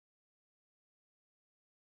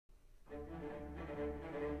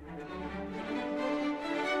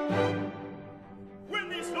When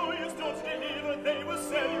these lawyers don't deliver, they will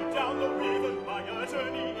sell you down the river. My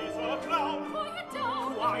attorney is a clown. Quiet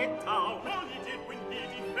down. Quiet down. All he did when he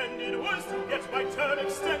defended was to get my term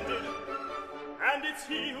extended. And it's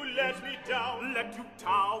he who let me down. Let you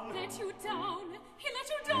down. Let you down. He let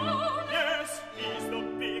you down. Yes, he's the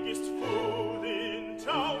biggest fool in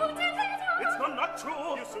town. Who did he do? It's not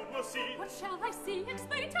true. You soon will see. What shall I see?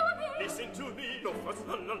 Explain to me. Listen to me. No, first,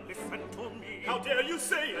 no, listen to me. How dare you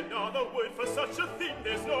say another word for such a thing?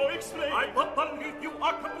 There's no explain. I won't believe you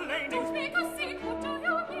are complaining. Don't make a scene. What do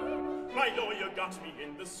you mean? My lawyer got me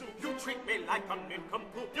in the soup. You treat me like a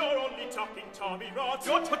nincompoop. You're only talking Tommy Rod.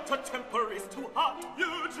 Your temper is too hot.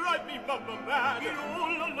 You drive me mama mad. You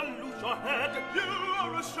lose your head. You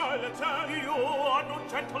are a charlatan. You are no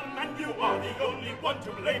gentleman. You are the only one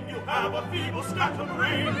to blame. You have a feeble scattered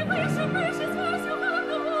brain. My gracious, gracious words, you have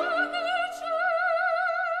no other choice.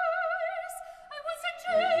 I will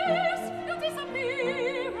suggest you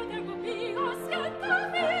disappear, and there will be a scandal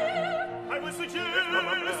here. I will suggest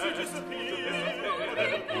you disappear. It would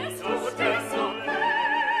be best to disappear.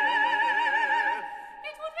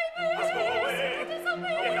 It would be best to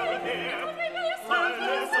disappear. It would be best to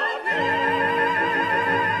disappear.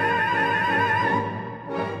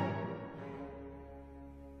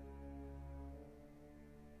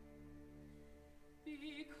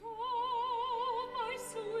 Because, my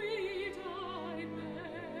sweet, I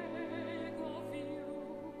beg of you,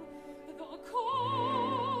 the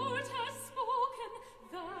court has spoken,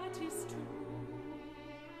 that is true.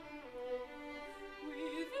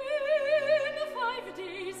 Within 5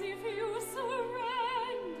 days, if you surrender,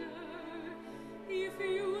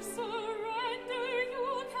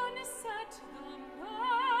 you can set the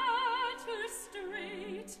matter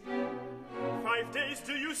straight. 5 days,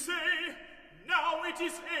 do you say? Now it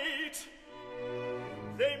is 8.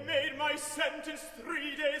 They made my sentence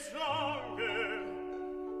 3 days longer.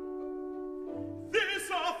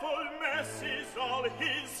 This awful mess is all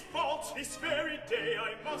his fault. This very day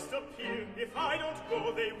I must appear. If I don't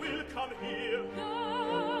go, they will come here.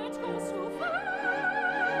 That goes too far.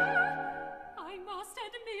 I must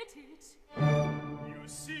admit it. You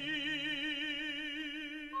see.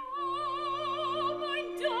 Oh, my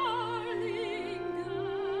darling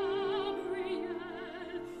Gabriel,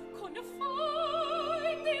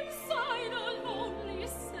 confined inside a lonely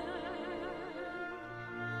cell.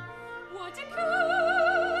 What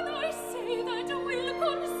can I say that will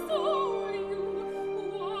console you?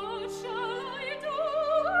 What shall I do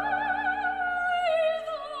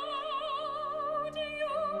without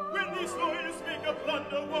you? When these lawyers make a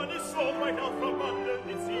blunder, one is sold right out from under.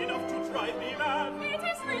 It's enough to drive me mad. It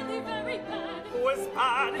is really very bad. Who is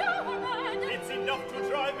bad? You're mad. It's enough to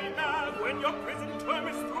drive me mad. When your prison term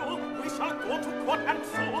is through, we shall go to court and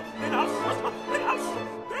sue.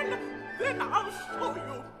 Then I'll show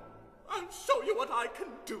you. I'll show you what I can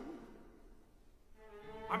do.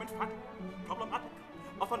 I'm emphatic, problematic,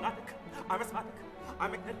 a fanatic, I'm asthmatic,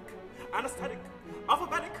 I'm magnetic, anesthetic,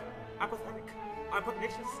 alphabetic, apathetic, I'm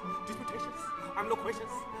pugnacious, disputatious, I'm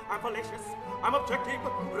loquacious, I'm fallacious, I'm objective,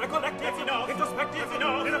 recollective, introspective,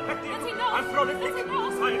 ineffective, I'm prolific,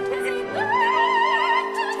 scientific,